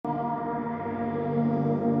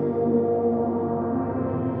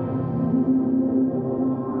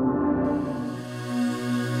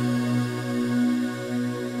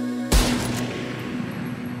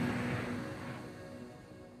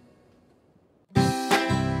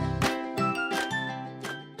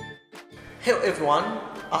Hello everyone,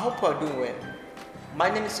 I hope you are doing well. My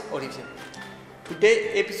name is Olivier. Today's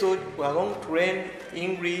episode we are going to learn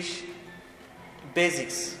English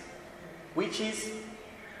basics, which is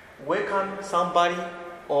welcome somebody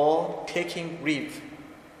or taking leave.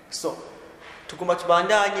 So, tugomba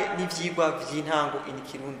tubandanye n'ivyigwa vy'intango in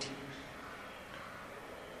Kirundi.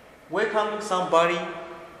 Welcome somebody,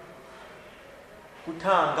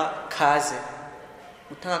 gutanga kaze.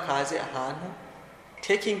 Gutanga kaze ahantu.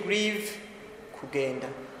 Taking leave, kugenda.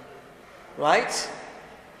 Right?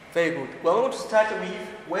 Very good. We are going to start with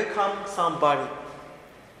welcome somebody.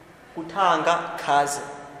 Gutanga kaze.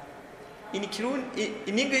 In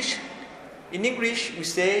English we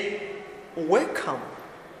say welcome.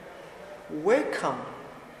 Welcome.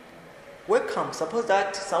 Welcome. Suppose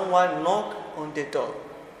that someone knock on the door.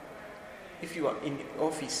 If you are in the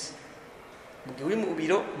office. Mugihe uri mu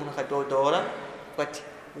biro umuntu akadodora bati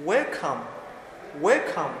welcome.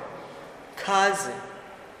 Welcome, Kaze.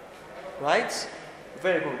 Right?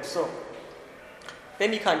 Very good. So, let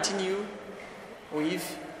me continue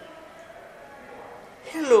with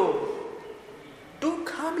hello, do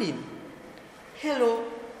come in. Hello,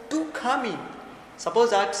 do come in. Suppose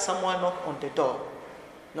that someone knocked on the door.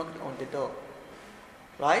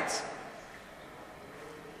 Right?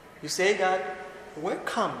 You say that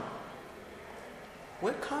welcome.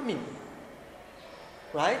 Welcome in.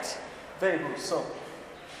 Right? Very good. So,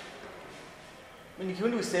 when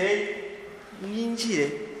you say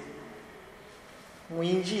mwinjire,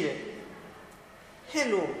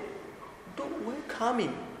 hello, do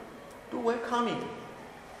welcoming,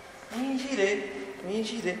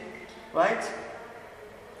 mwinjire, right?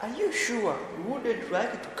 Are you sure you wouldn't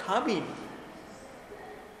like to come in?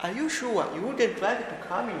 Are you sure you wouldn't like to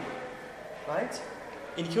come in? Right?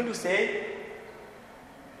 In Kirundi say,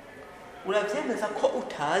 uravyemeza ko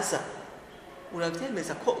utaza.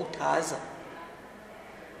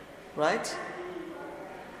 Right?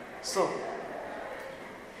 So,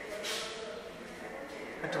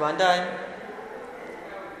 atubandanye.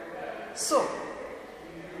 So,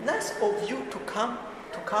 nice of you to come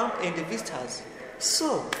and visit us.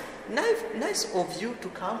 So, nice of you to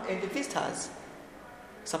come and visit us.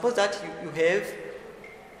 Suppose that you have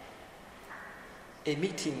a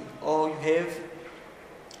meeting or you have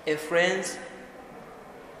a friend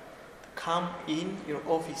come in your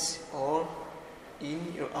office or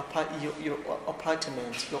in your apartment,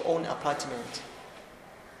 your own apartment.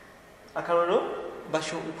 Akaroro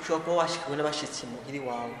ushobora kuba washikiwe n'abashitsi muhiri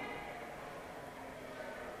wawe.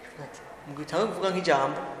 Mugutanga kuvuga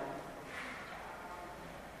nk'ijambo.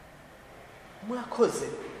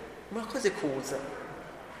 Murakoze kuza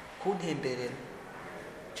kuntemberera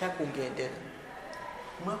cyangwa kungendera.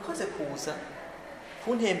 Murakoze kuza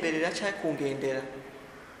kuntemberera cyangwa kungendera.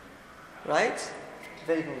 Right?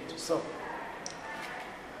 Very good. So,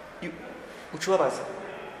 uchubabaza.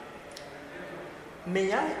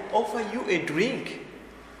 May I offer you a drink?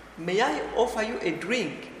 May I offer you a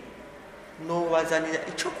drink? No wazanira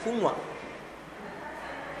ico kunywa.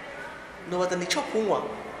 No wazanira ico kunywa.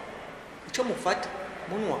 Ico mufata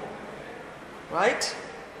munwa. Right?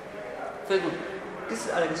 Very good. This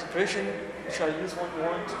is an expression you shall use when you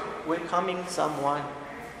want welcoming somebody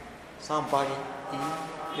in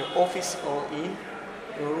your office or in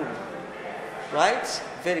your room. Right?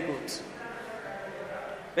 Very good.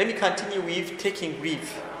 Let me continue with taking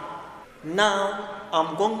leave. Now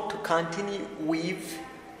I'm going to continue with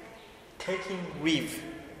taking leave.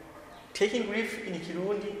 Taking leave in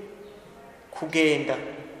Kirundi, kugenda,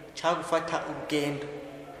 cyangwa gufata urugendo.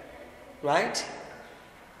 Right?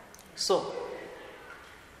 So,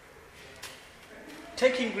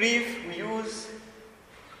 taking leave we use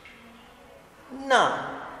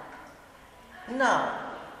now.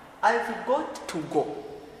 I've got to go.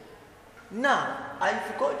 Now,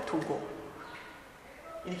 I've got to go.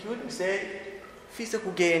 In Kirundi we say, fise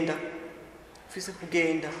kugenda.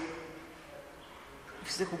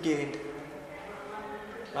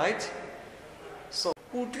 Right? So,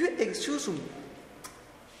 would you excuse me?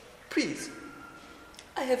 Please,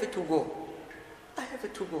 I have to go.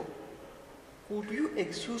 Would you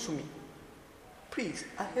excuse me? Please,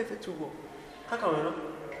 I have to go. Hakaroro.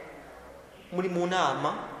 Muri mu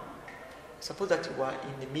nama. Suppose that you are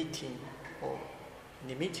in a meeting or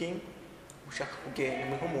in a meeting ushaka kugenda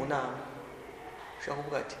muri mu nama. Ushaka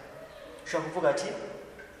kuvuga ati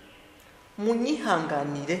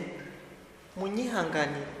munyihanganire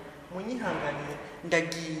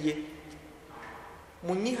ndagiye.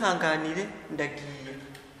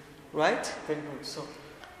 Right? Very good. So,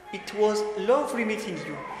 it was lovely meeting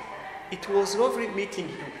you.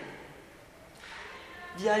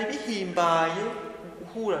 Byari bihimbaye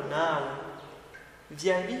guhura nawe.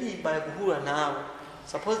 vyari bihimbaye guhura nawe.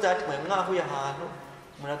 Suppose that mwe mwahuye ahantu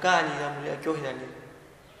muraganira muraryoheranira.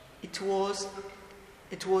 It was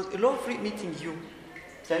a lovely meeting you.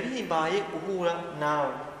 Vyari bihimbaye guhura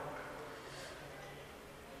nawe.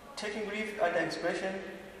 Taking brief other expression,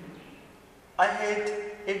 I had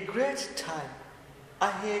a great time.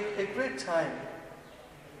 I had a great time.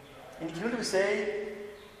 In Kirundi we say,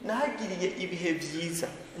 nahagiriye ibihe vyiza.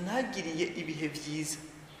 Nahagiriye ibihe vyiza.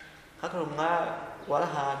 Hakano wari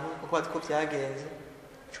ahantu kuko bazi ko vyagenze.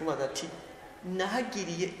 Cyumva ati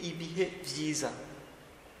nahagiriye ibihe vyiza.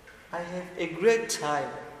 I have a great time.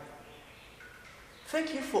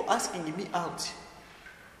 Thank you for asking me out.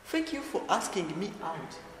 Thank you for asking me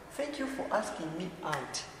out. Thank you for asking me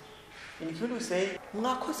out. In Kirundi we say,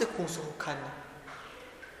 mwakoze kunsohokana.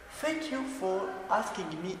 Thank you for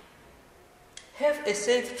asking me. Have a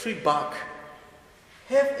safe trip back.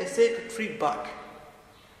 Have a safe trip back.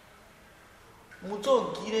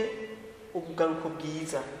 Muzogire ubugaruko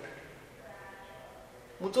bwiza.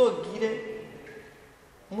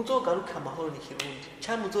 Muzogaruka amahoro ni Kirundi.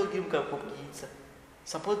 Cyangwa muzogire ubugaruko bwiza.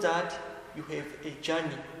 Suppose that you have a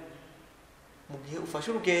journey. Mugihe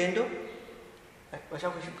ufashe urugendo,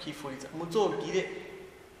 bashaka kwifuriza. Muzogire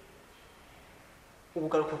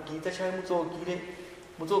ubugaruko bwiza cyangwa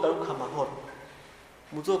muzogaruka amahoro.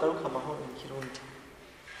 Muzogaruka amahoro ni Kirundi.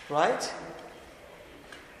 Right?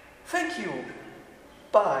 Thank you.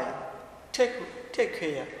 Bye. Take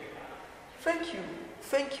care. Thank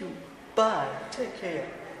you. Bye. Take care.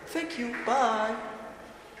 Thank you. Bye.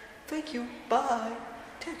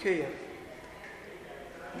 Take care.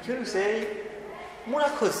 You say,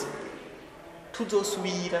 murakoze.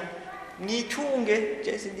 Tuzosubira. Mwichunge.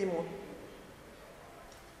 Jesi ndimo.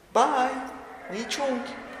 Bye.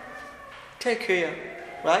 Mwichunge. Take care.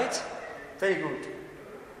 Right? Very good.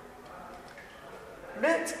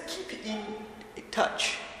 Let's keep in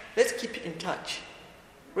touch.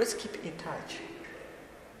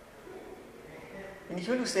 And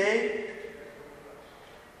here you say,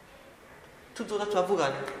 tuzoza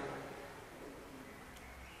turavugana.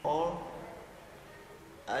 Or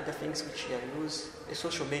other things which you use, a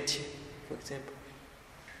social media, for example.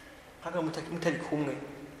 Haka mutari kumwe.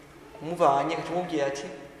 Muvanye katumubwira ati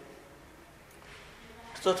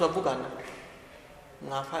tuzoza turavugana.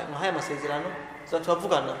 Mwahaye amasezerano, tuzoza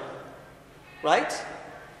turavugana. Right?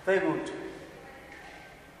 Very good.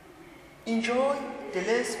 Enjoy the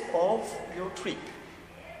rest of your trip.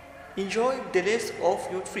 Enjoy the rest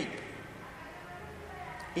of your trip.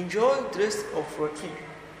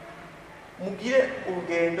 Mugire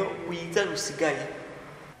urugendo rwiza rusigaye.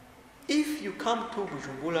 If you come to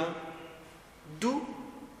Bujumbura, do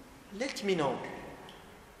let me know.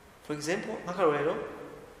 For example, nkakarorero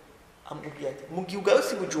amubwira ati mugihe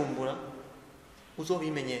ugarutse Bujumbura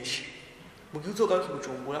uzobimenyesha. Mugihe uzogaruka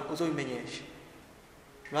Bujumbura uzobimenyesha.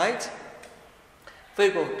 Right?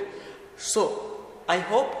 Very good. So, I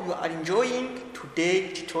hope you are enjoying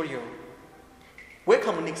today's tutorial.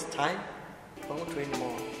 Welcome next time. I want to learn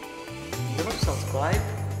more. Remember to subscribe,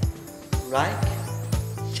 like,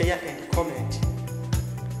 share and comment.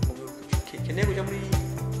 Dukeneye kuja muri